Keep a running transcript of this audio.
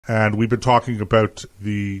And we've been talking about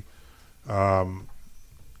the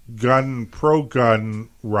pro-gun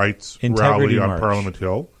rights Integrity rally on March. Parliament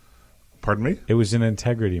Hill. Pardon me? It was an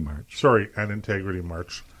integrity march. Sorry, an integrity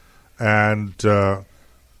march. And the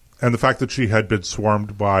fact that she had been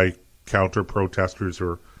swarmed by counter-protesters,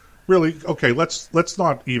 or really, okay, let's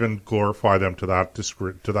not even glorify them to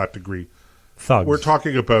that degree. Thugs. We're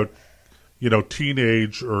talking about,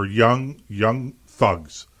 teenage or young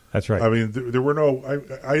thugs. That's right. I mean, there were no.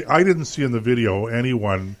 I didn't see in the video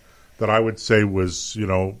anyone that I would say was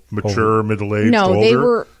mature, middle-aged, no, older. They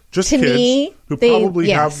were just to kids me, who probably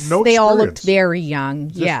have no experience. They all looked very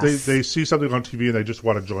young. Yes, they see something on TV and they just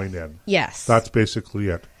want to join in. Yes, that's basically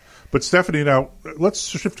it. But Stephanie, now let's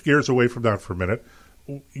shift gears away from that for a minute.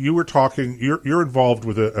 You were talking. You're involved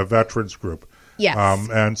with a veterans group. Yes.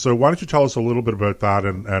 And so why don't you tell us a little bit about that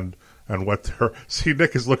and what they're... See,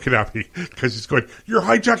 Nick is looking at me because he's going, you're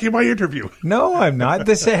hijacking my interview. No, I'm not.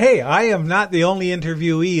 Hey, I am not the only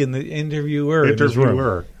interviewee and the interviewer in this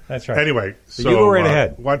room. That's right. Anyway, so you go right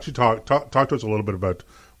ahead. Why don't you talk to us a little bit about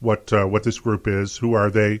what this group is, who are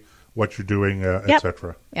they, what you're doing,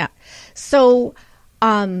 etc. Yeah. So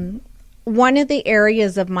one of the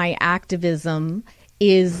areas of my activism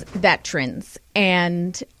is veterans,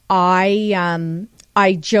 and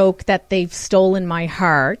I joke that they've stolen my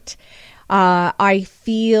heart. I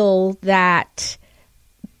feel that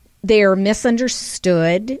they're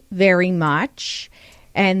misunderstood very much,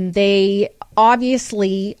 and they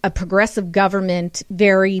obviously, a progressive government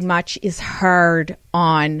very much is hard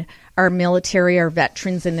on our military, our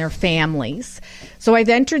veterans, and their families. So I've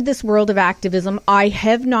entered this world of activism. I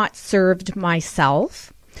have not served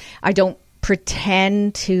myself. I don't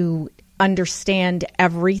pretend to understand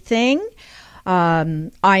everything.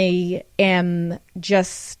 I am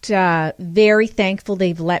just very thankful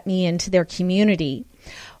they've let me into their community.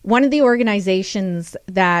 One of the organizations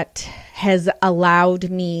that has allowed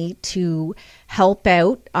me to help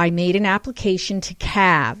out, I made an application to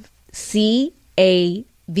CAV,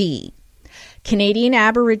 C-A-V, Canadian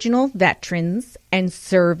Aboriginal Veterans and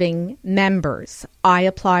Serving Members. I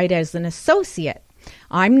applied as an associate.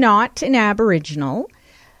 I'm not an Aboriginal,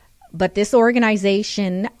 but this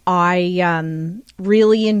organization, I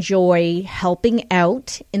really enjoy helping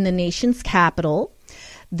out in the nation's capital.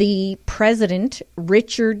 The president,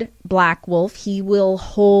 Richard Blackwolf, he will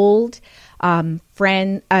hold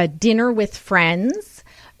dinner with friends,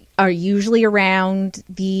 usually around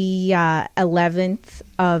the 11th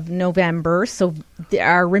of November, so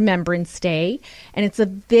our Remembrance Day, and it's a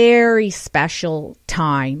very special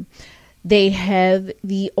time. They have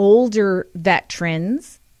the older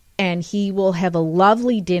veterans, and he will have a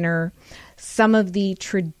lovely dinner, some of the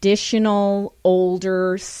traditional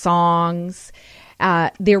older songs.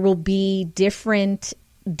 There will be different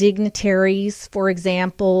dignitaries. For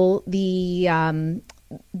example, the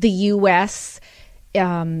U.S.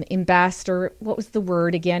 Ambassador, what was the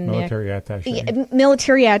word again, Military Nick? attaché.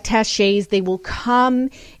 Military attachés. They will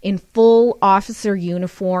come in full officer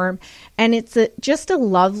uniform, and it's just a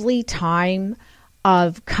lovely time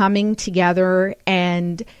of coming together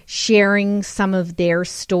and sharing some of their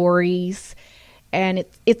stories. And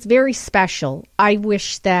it's very special. I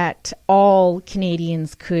wish that all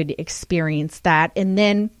Canadians could experience that. And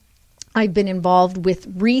then I've been involved with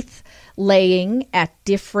wreath laying at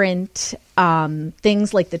different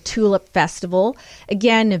things like the Tulip Festival.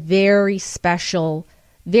 Again, a very special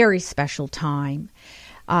time.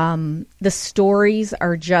 The stories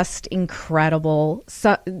are just incredible.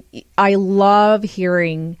 So I love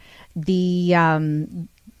hearing the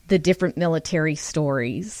different military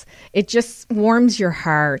stories. It just warms your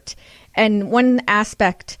heart. And one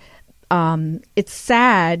aspect, it's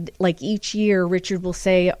sad, like each year Richard will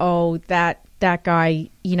say, oh, that guy,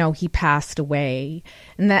 he passed away.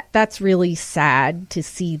 And that's really sad to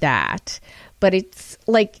see that. But it's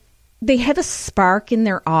like they have a spark in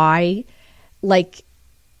their eye, like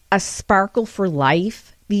a sparkle for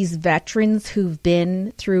life, these veterans who've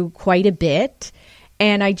been through quite a bit.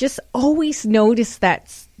 And I just always notice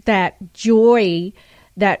that joy,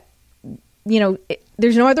 that,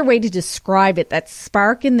 there's no other way to describe it, that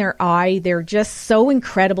spark in their eye. They're just so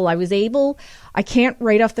incredible. I can't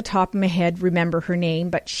right off the top of my head remember her name,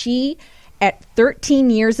 but she, at 13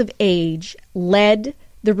 years of age, led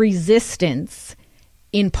the resistance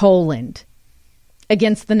in Poland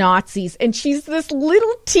against the Nazis. And she's this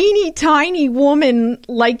little teeny tiny woman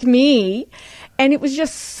like me. And it was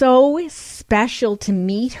just so special to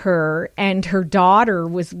meet her, and her daughter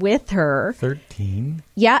was with her. 13?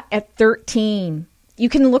 Yeah, at 13. You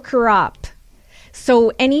can look her up.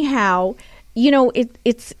 So anyhow,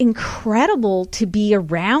 it's incredible to be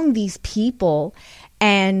around these people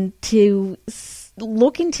and to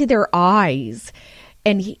look into their eyes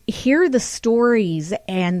and hear the stories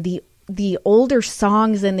and the older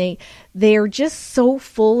songs, and they're just so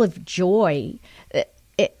full of joy,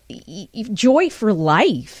 joy for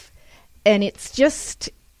life. And it's just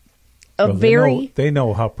they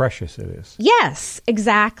know how precious it is. Yes,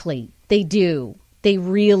 exactly. They do. They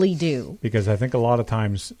really do. Because I think a lot of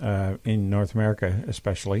times in North America,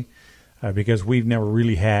 especially, because we've never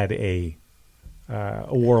really had a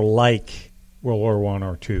war like World War I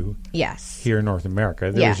or II. Yes. Here in North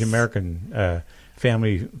America, there was the American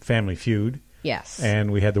family feud. Yes.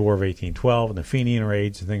 And we had the War of 1812 and the Fenian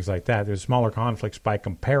raids and things like that. There's smaller conflicts by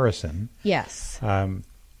comparison. Yes.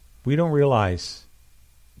 We don't realize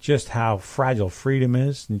just how fragile freedom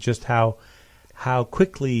is and just how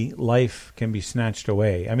quickly life can be snatched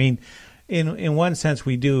away. I mean, in one sense,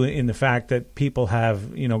 we do in the fact that people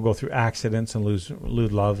have, go through accidents and lose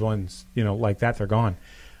loved ones, like that, they're gone.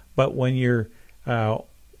 But when you're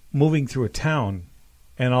moving through a town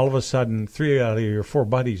and all of a sudden 3 out of your 4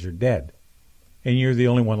 buddies are dead and you're the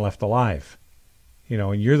only one left alive,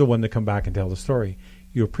 and you're the one to come back and tell the story,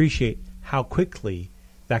 you appreciate how quickly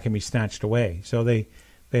that can be snatched away. So they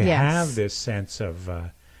have this sense of,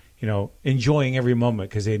 enjoying every moment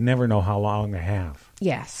because they never know how long they have.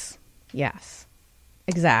 Yes,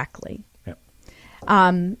 exactly. Yep.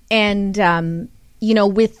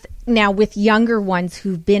 With younger ones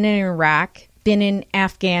who've been in Iraq, been in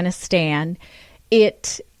Afghanistan, I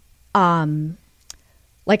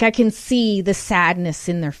can see the sadness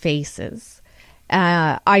in their faces.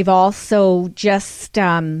 I've also just,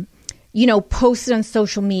 posted on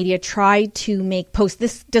social media, tried to make posts.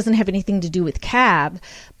 This doesn't have anything to do with CAB,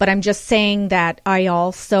 but I'm just saying that I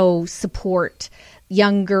also support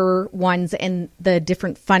younger ones and the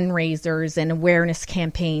different fundraisers and awareness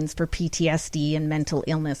campaigns for PTSD and mental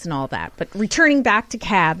illness and all that. But returning back to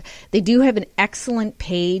CAB, they do have an excellent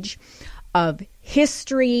page of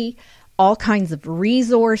history, all kinds of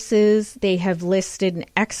resources. They have listed an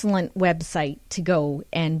excellent website to go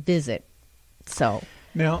and visit. So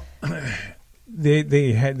now,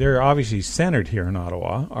 they're obviously centered here in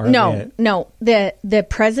Ottawa. No. The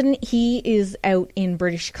president, he is out in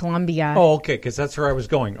British Columbia. Oh, okay, because that's where I was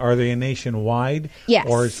going. Are they a nationwide?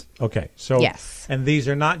 Yes. Yes. And these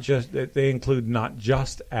are not just, they include not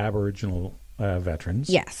just Aboriginal veterans.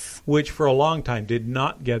 Yes. Which for a long time did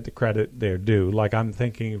not get the credit they're due. Like I'm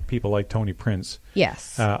thinking of people like Tony Prince.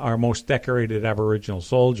 Yes. Our most decorated Aboriginal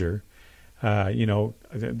soldier.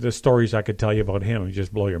 The stories I could tell you about him would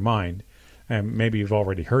just blow your mind. And maybe you've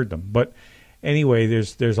already heard them. But anyway,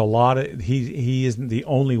 there's a lot of, he isn't the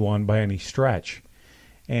only one by any stretch.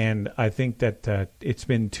 And I think that it's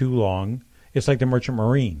been too long. It's like the Merchant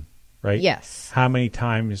Marine, right? Yes. How many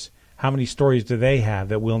stories do they have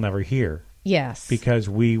that we'll never hear? Yes. Because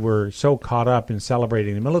we were so caught up in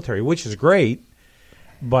celebrating the military, which is great,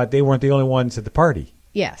 but they weren't the only ones at the party.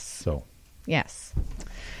 Yes. So. Yes.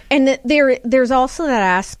 And there's also that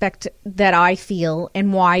aspect that I feel,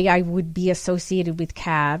 and why I would be associated with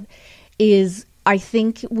CAB, is I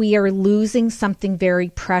think we are losing something very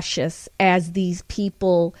precious as these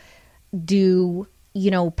people do,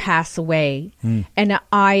 pass away. And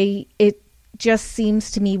it just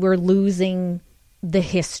seems to me we're losing the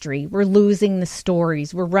history. We're losing the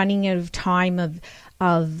stories. We're running out of time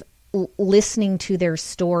of listening to their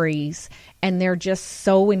stories, and they're just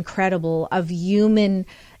so incredible, of human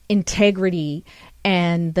integrity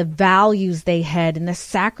and the values they had and the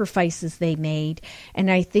sacrifices they made.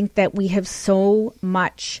 And I think that we have so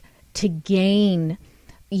much to gain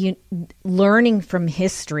learning from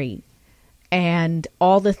history and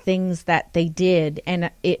all the things that they did.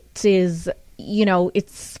 And it is,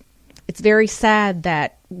 it's very sad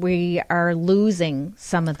that we are losing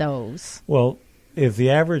some of those. Well, if the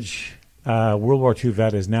average World War II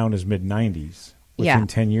vet is now in his mid-90s, within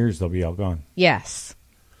 10 years they'll be all gone. Yes.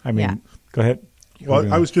 I mean, Go ahead.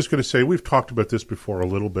 Well, I was just going to say, we've talked about this before a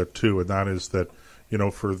little bit too, and that is that,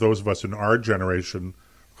 for those of us in our generation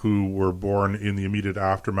who were born in the immediate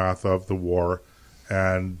aftermath of the war,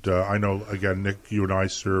 and I know, again, Nick, you and I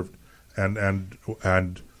served,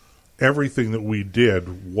 and everything that we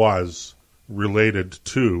did was related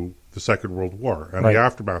to the Second World War and the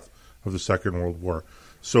aftermath of the Second World War.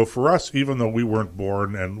 So for us, even though we weren't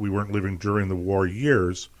born and we weren't living during the war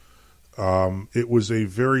years, it was a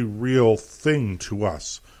very real thing to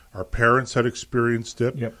us. Our parents had experienced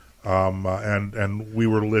it, and we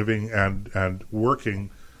were living and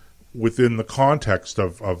working within the context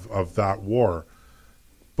of that war.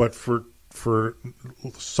 But for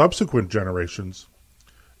subsequent generations,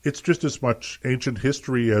 it's just as much ancient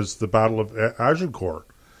history as the Battle of Agincourt.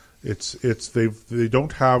 they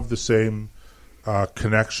don't have the same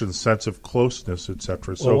connection, sense of closeness,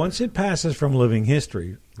 etc. So well, once it passes from living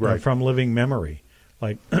history, right, from living memory,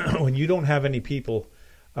 like when you don't have any people,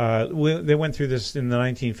 they went through this in the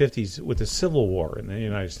 1950s with the Civil War in the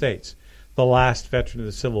United States. The last veteran of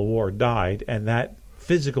the Civil War died, and that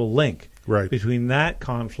physical link between that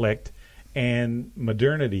conflict and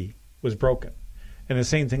modernity was broken. And the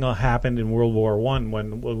same thing happened in World War I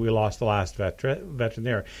when we lost the last veteran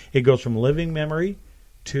there. It goes from living memory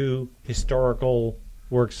to historical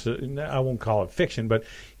works. I won't call it fiction, but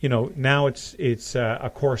now it's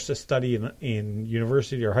a course to study in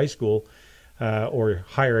university or high school or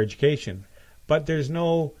higher education. But there's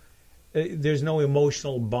no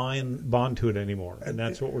emotional bond to it anymore, and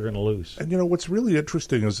that's what we're going to lose. And what's really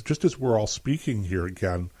interesting is just as we're all speaking here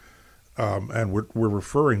again, and we're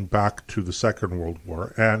referring back to the Second World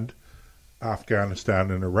War and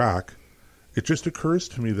Afghanistan and Iraq, it just occurs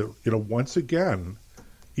to me that once again,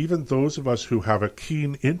 even those of us who have a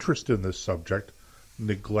keen interest in this subject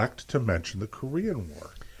neglect to mention the Korean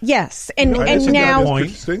War. Yes, and now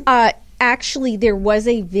actually there was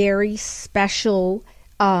a very special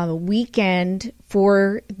weekend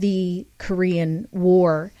for the Korean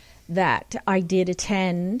War that I did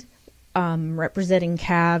attend, representing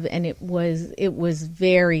CAV, and it was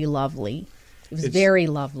very lovely. It's very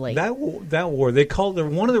lovely. That war, they called it,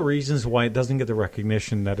 one of the reasons why it doesn't get the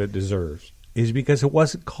recognition that it deserves is because it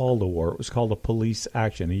wasn't called a war. It was called a police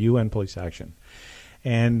action, a UN police action.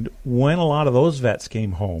 And when a lot of those vets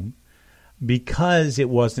came home, because it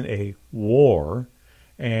wasn't a war,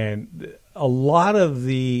 and a lot of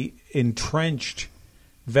the entrenched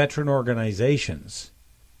veteran organizations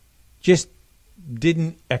just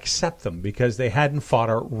didn't accept them because they hadn't fought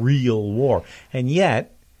a real war. And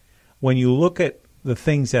yet, when you look at the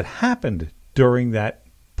things that happened during that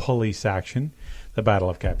police action, the Battle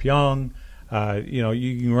of Kapyong,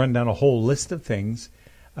 you can run down a whole list of things.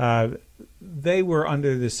 They were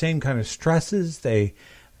under the same kind of stresses. They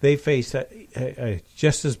faced a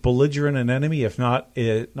just as belligerent an enemy, if not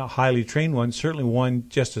a highly trained one, certainly one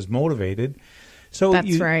just as motivated. So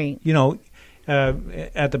that's right.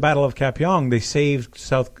 At the Battle of Kapyong, they saved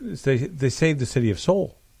they saved the city of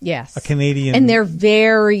Seoul. Yes, a Canadian, and they're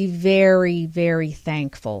very, very, very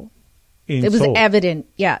thankful. It was Seoul. Evident.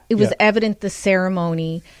 Yeah, it was evident the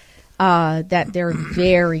ceremony that they're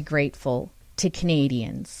very grateful to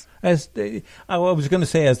Canadians. I was going to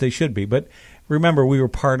say as they should be, but remember we were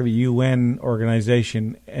part of a UN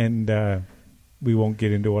organization, and we won't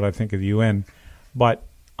get into what I think of the UN, but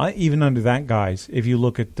even under that guise, if you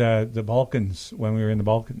look at the Balkans, when we were in the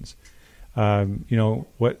Balkans,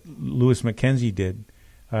 what Louis Mackenzie did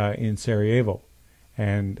in Sarajevo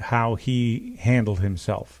and how he handled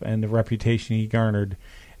himself and the reputation he garnered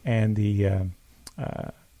and the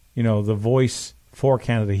voice for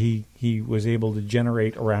Canada he was able to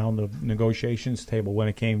generate around the negotiations table when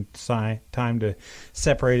it came time to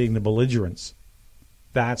separating the belligerents.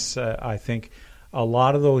 That's, I think, a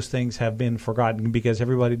lot of those things have been forgotten because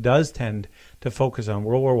everybody does tend to focus on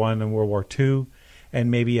World War I and World War II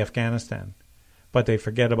and maybe Afghanistan. But they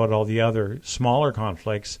forget about all the other smaller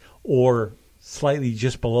conflicts or slightly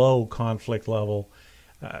just below conflict level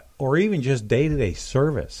or even just day-to-day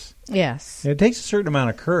service. Yes. It takes a certain amount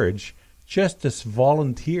of courage just to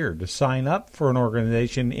volunteer to sign up for an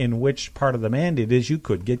organization in which part of the mandate is you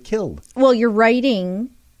could get killed. Well, you're writing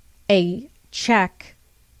a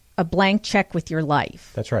blank check with your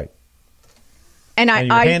life. That's right. And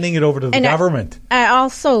you're handing it over to the government. I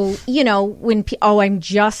also, when I'm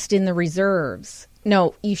just in the reserves.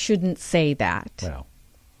 No, you shouldn't say that. Well,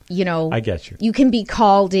 I get you. You can be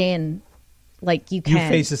called in, like you can. You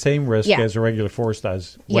face the same risk as a regular force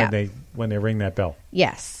does when they ring that bell.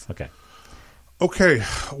 Yes. Okay.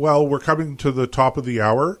 Well, we're coming to the top of the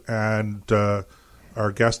hour, and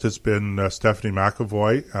our guest has been Stephanie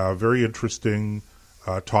McAvoy. Very interesting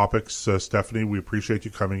topics, Stephanie. We appreciate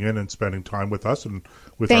you coming in and spending time with us and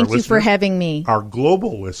with our listeners. Thank you for having me. Our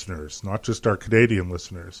global listeners, not just our Canadian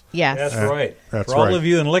listeners. Yes. That's right. That's for all of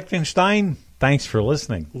you in Liechtenstein, thanks for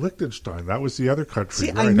listening. Liechtenstein, that was the other country.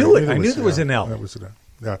 See, right? I knew it. I knew there was an L. That was an L.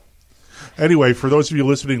 Yeah. Anyway, for those of you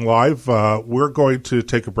listening live, we're going to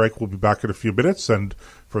take a break. We'll be back in a few minutes. And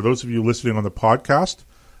for those of you listening on the podcast,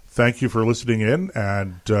 thank you for listening in,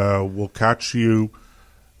 and we'll catch you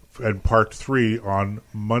in part 3 on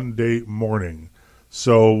Monday morning.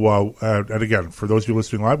 So, and again, for those of you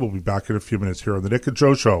listening live, we'll be back in a few minutes here on the Nick and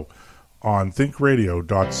Joe Show on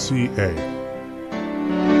ThinkRadio.ca.